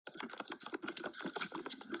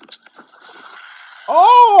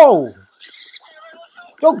Oh!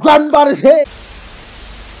 Yo, grab him by his head.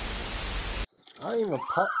 I ain't even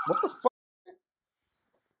pop. What the fuck?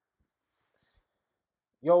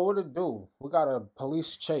 Yo, what it do? We got a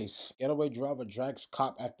police chase. Getaway driver drags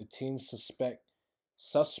cop after teen suspect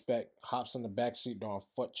hops in the backseat during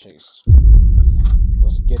foot chase.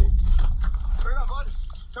 Let's get it. Hurry up, bud.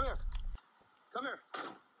 Come here. Come here.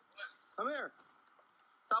 Come here.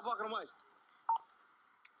 Stop walking away.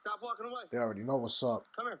 Stop walking away. They already know what's up.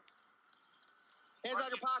 Come here. Hands out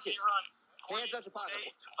your pocket. Hands out your pocket.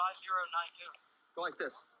 5092. Go like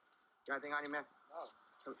this. Got anything on you, man?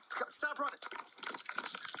 No. Stop running.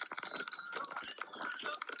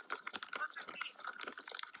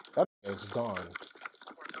 That is gone.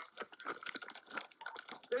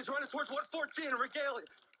 He's running towards 114 in regalia.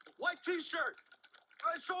 White t-shirt.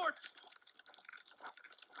 Red shorts.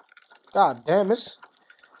 God damn, this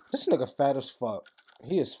nigga fat as fuck.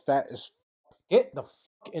 He is fat as fuck. Get the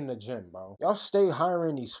fuck in the gym, bro. Y'all stay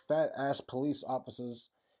hiring these fat ass police officers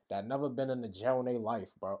that never been in the jail in their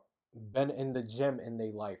life, bro. Been in the gym in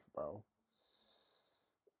their life, bro.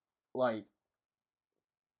 Like,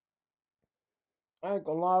 I ain't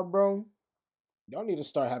gonna lie, bro. Y'all need to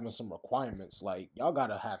start having some requirements. Like, y'all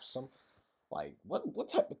gotta have some. Like, what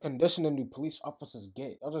type of conditioning do police officers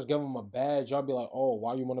get? Y'all just give them a badge. Y'all be like, oh,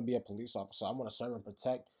 why you want to be a police officer? I want to serve and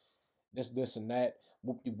protect. This, and that.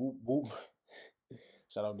 Whoop-de-whoop, whoop.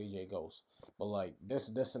 Shout out DJ Ghost. But, like, this,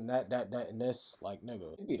 and that, and this. Like,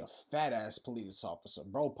 nigga, you be the fat-ass police officer.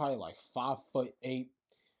 Bro, probably like 5'8",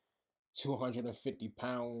 250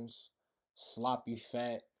 pounds, sloppy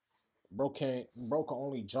fat. Bro can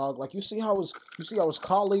only jog. Like, you see how his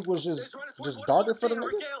colleague was just darted for the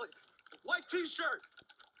nigga? White t-shirt,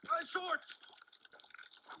 red shorts.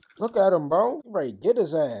 Look at him, bro. He ready to get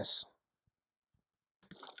his ass.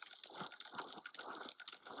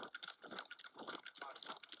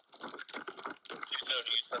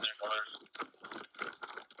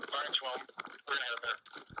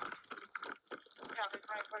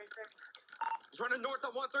 He's running north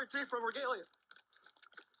on 113 from regalia.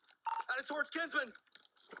 Headed towards Kinsman.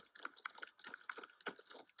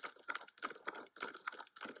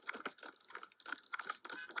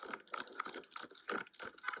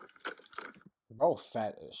 Bro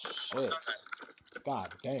fat as shit. God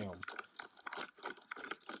damn.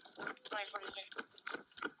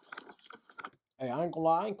 Hey, I ain't gonna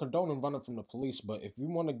lie, I ain't condoning running from the police, but if you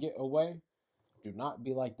want to get away, do not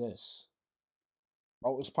be like this.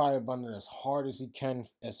 Bro is probably running as hard as he can,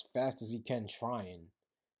 as fast as he can, trying.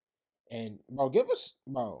 And, bro, where's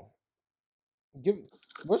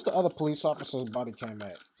the other police officer's body cam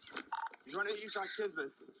at? He's running east on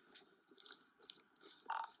Kinsman.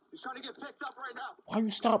 He's trying to get picked up right now. Why you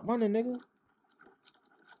stop running, nigga?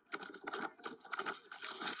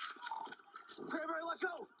 Cranberry, let's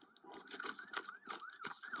go.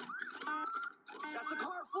 That's the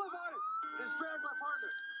car, flip on it. It's dragged my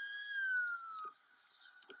partner.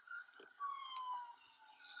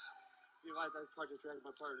 You realize that car just dragged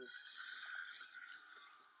my partner.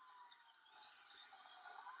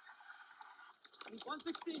 He's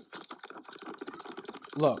 116.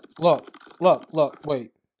 Look,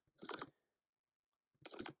 wait.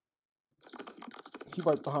 He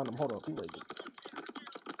right behind him. Hold up. He right there.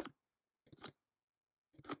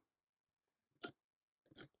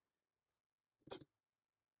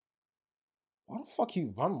 Why the fuck he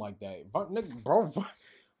run like that?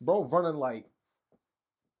 Bro running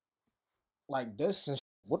like this and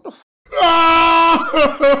what the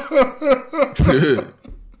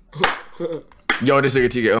Yo, this nigga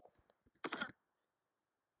TK.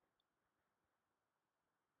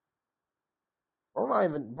 Bro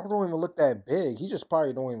don't even look that big. He just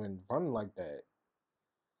probably don't even run like that.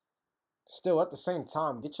 Still, at the same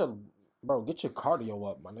time, get your cardio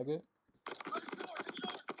up, my nigga.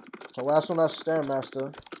 Your ass on that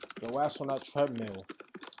Stairmaster. Your ass on that treadmill.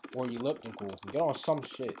 Or elliptical. Get on some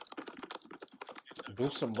shit. Do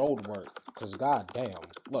some road work. Cause goddamn.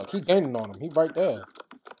 Look, he gaining on him. He right there.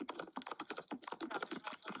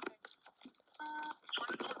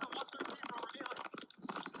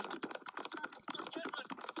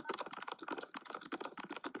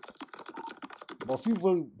 But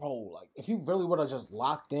if you really would have just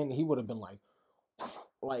locked in, he would have been like,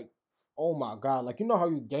 oh my god, like, you know how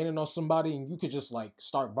you gaining on somebody and you could just like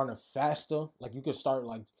start running faster, like you could start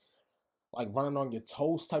like running on your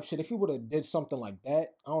toes type shit. If he would have did something like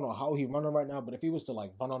that, I don't know how he running right now, but if he was to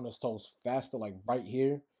like run on his toes faster, like right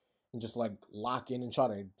here, and just like lock in and try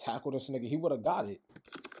to tackle this nigga, he would have got it.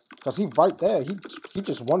 Cause he right there, he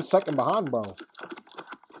just 1 second behind, bro.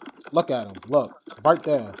 Look at him, look, right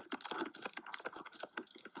there.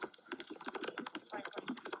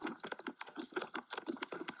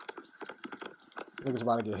 Niggas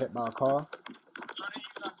about to get hit by a car.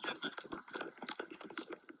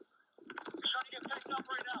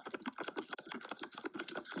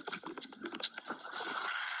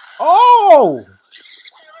 Oh!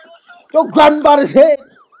 Yo, grab him by his head.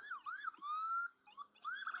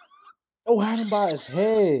 Yo, had him by his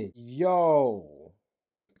head. Yo.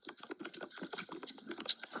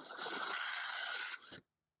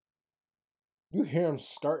 You hear him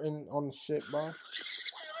skirting on the shit, bro?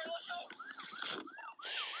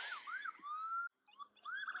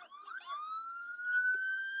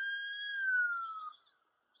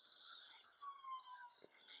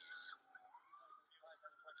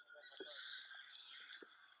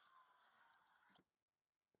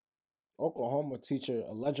 Oklahoma teacher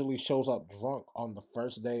allegedly shows up drunk on the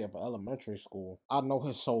first day of elementary school. I know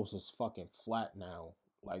his soles is fucking flat now.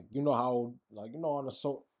 Like, you know how, like, you know on the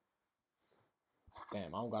soul.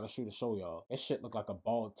 Damn, I don't gotta shoot to show y'all. This shit look like a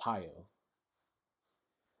bald tire.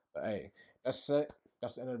 But hey, that's it.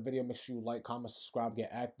 That's the end of the video. Make sure you like, comment, subscribe, get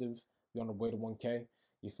active. We on the way to 1K.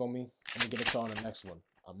 You feel me? I'm gonna get at y'all on the next one.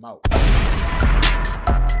 I'm out.